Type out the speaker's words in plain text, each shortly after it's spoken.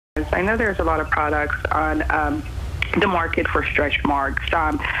I know there's a lot of products on the market for stretch marks.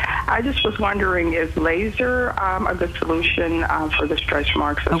 I just was wondering, is laser a good solution for the stretch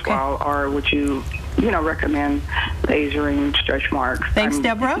marks as well, or would you recommend lasering stretch marks? Thanks,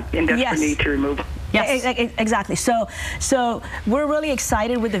 Deborah. In desperate need to remove them. Yes. Exactly. So we're really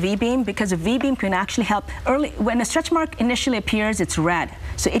excited with the V-beam because the V-beam can actually help early. When a stretch mark initially appears, it's red.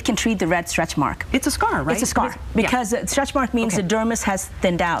 So it can treat the red stretch mark. It's a scar, right? It's a scar because the stretch mark means the dermis has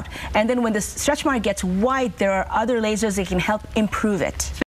thinned out. And then when the stretch mark gets white, there are other lasers that can help improve it.